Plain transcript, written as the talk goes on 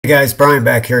Guys, Brian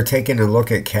back here taking a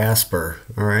look at Casper.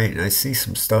 All right, and I see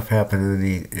some stuff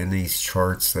happening in these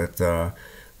charts that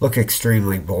look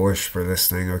extremely bullish for this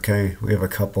thing. Okay, we have a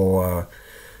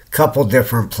couple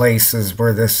different places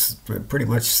where this pretty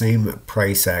much same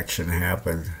price action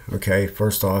happened. Okay,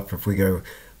 first off, if we go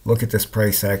look at this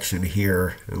price action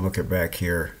here and look at back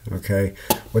here, okay,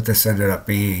 what this ended up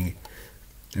being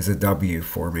is a W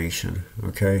formation.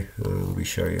 Okay, let me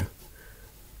show you.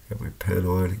 Got my pen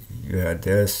on. You had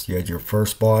this. You had your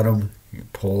first bottom. You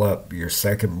pull up your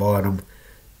second bottom,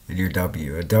 and your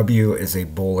W. A W is a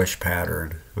bullish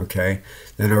pattern. Okay.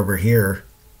 Then over here,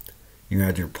 you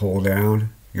had your pull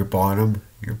down, your bottom,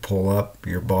 your pull up,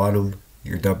 your bottom,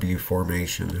 your W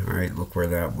formation. All right. Look where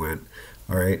that went.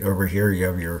 All right. Over here, you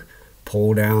have your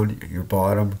pull down, your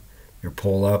bottom, your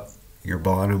pull up, your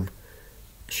bottom.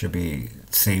 Should be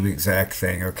same exact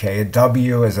thing. Okay, a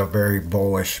W is a very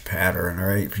bullish pattern. All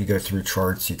right, if you go through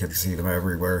charts, you can see them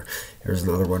everywhere. Here's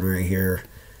another one right here.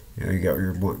 You got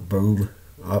your boom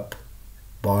up,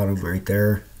 bottom right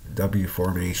there, W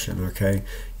formation. Okay,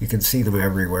 you can see them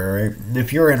everywhere. Right, and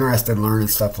if you're interested in learning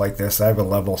stuff like this, I have a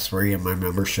level 3 in my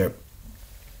membership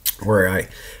where I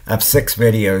have 6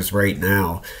 videos right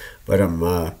now. But I'm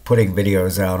putting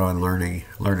videos out on learning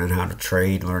how to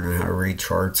trade, learning how to read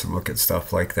charts and look at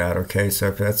stuff like that. Okay, so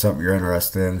if that's something you're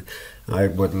interested in, I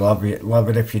would love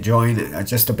it if you join.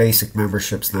 Just a basic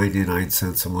membership's 99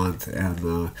 cents a month,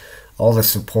 and all the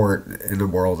support in the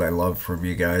world I love from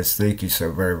you guys. Thank you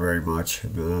so very, very much.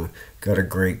 Got a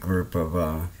great group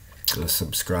of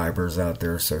subscribers out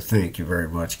there, so thank you very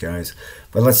much, guys.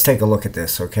 But let's take a look at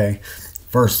this, okay?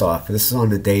 First off, this is on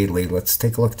the daily. Let's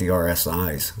take a look at the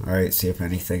RSIs. All right, see if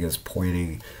anything is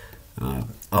pointing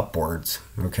upwards.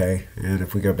 Okay, and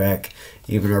if we go back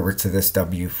even over to this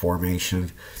W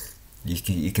formation,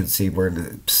 you can see we're in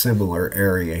a similar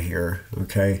area here.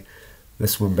 Okay,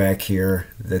 this one back here,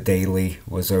 the daily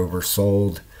was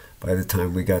oversold by the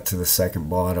time we got to the second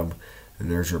bottom,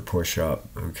 and there's your push up.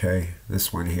 Okay,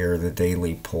 this one here, the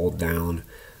daily pulled down.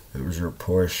 There was your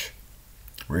push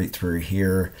right through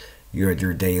here. You had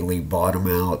your daily bottom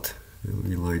out. Let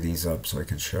me line these up so I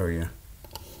can show you.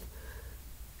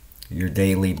 Your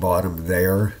daily bottom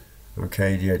there.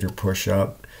 Okay, you had your push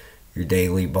up. Your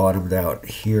daily bottomed out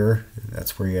here.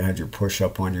 That's where you had your push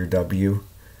up on your W.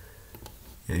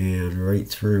 And right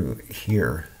through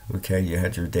here. Okay, you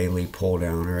had your daily pull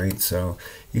down, right? So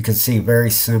you can see very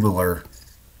similar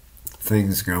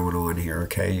things going on here.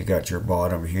 Okay, you got your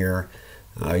bottom here.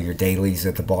 Your dailies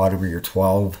at the bottom of your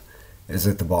 12. Is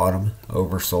at the bottom,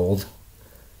 oversold.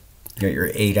 You got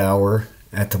your 8 hour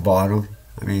at the bottom.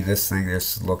 I mean, this thing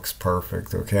just looks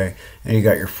perfect, okay? And you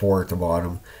got your 4 at the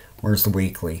bottom. Where's the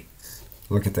weekly?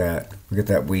 Look at that. Look at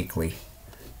that weekly.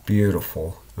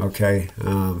 Beautiful, okay?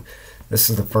 This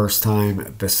is the first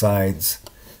time besides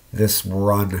this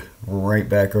run right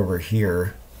back over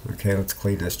here. Okay, let's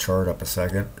clean this chart up a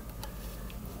second.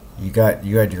 You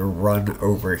had your run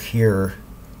over here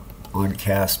on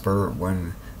Casper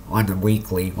when on the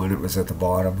weekly when it was at the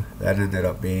bottom. That ended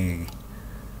up being,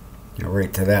 you know,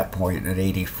 right to that point at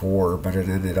 84, but it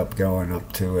ended up going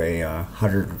up to a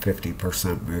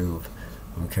 150% move.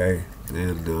 Okay,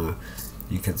 and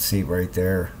you can see right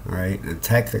there, right? And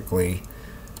technically,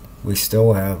 we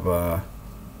still have.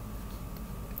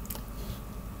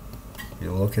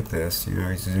 You look at this. You know,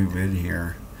 I zoom in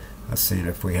here. I was seeing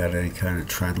if we had any kind of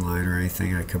trend line or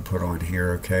anything I could put on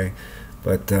here. Okay.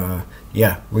 But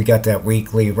yeah, we got that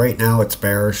weekly. Right now it's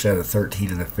bearish at a 13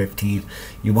 and a 15.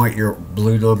 You want your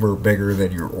blue number bigger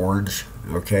than your orange.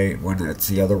 Okay, when it's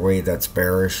the other way, that's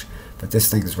bearish. But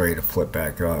this thing's ready to flip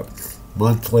back up.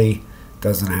 Monthly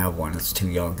doesn't have one. It's too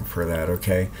young for that.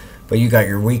 Okay, but you got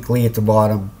your weekly at the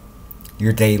bottom.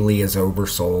 Your daily is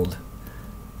oversold.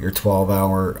 Your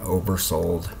 12-hour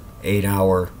oversold.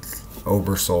 8-hour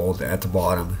oversold at the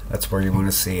bottom. That's where you want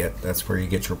to see it. That's where you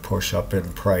get your push up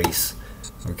in price.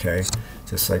 Okay,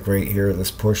 just like right here,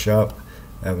 this push up,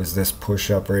 that was this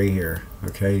push up right here.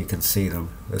 Okay, you can see them.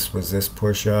 This was this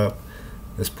push up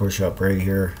right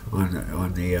here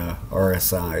on the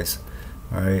RSIs.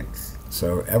 All right,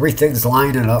 so everything's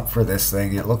lining up for this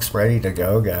thing. It looks ready to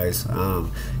go, guys.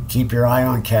 Keep your eye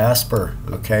on Casper.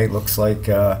 Okay, looks like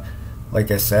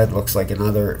I said, looks like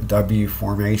another W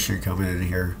formation coming in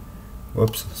here.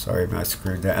 Whoops, sorry, I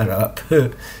screwed that up.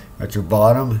 Got your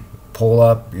bottom, pull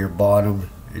up, your bottom,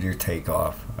 and your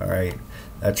takeoff. All right,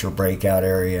 that's your breakout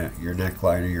area, your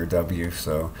neckline, and your W.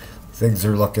 So things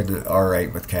are looking all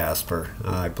right with Casper.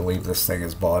 I believe this thing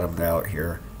is bottomed out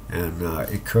here, and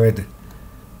it could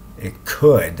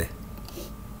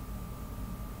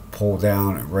pull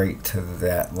down right to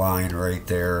that line right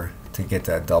there to get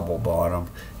that double bottom.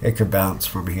 It could bounce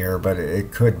from here, but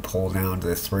it could pull down to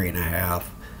 3.5.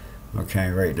 Okay,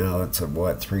 right now it's at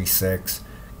what, 3.6.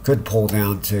 Could pull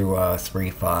down to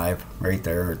 3.5 right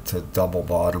there to double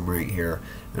bottom right here.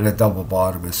 And a double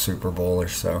bottom is super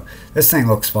bullish. So this thing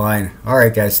looks fine. All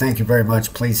right, guys, thank you very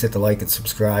much. Please hit the like and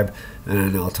subscribe,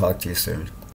 and I'll talk to you soon.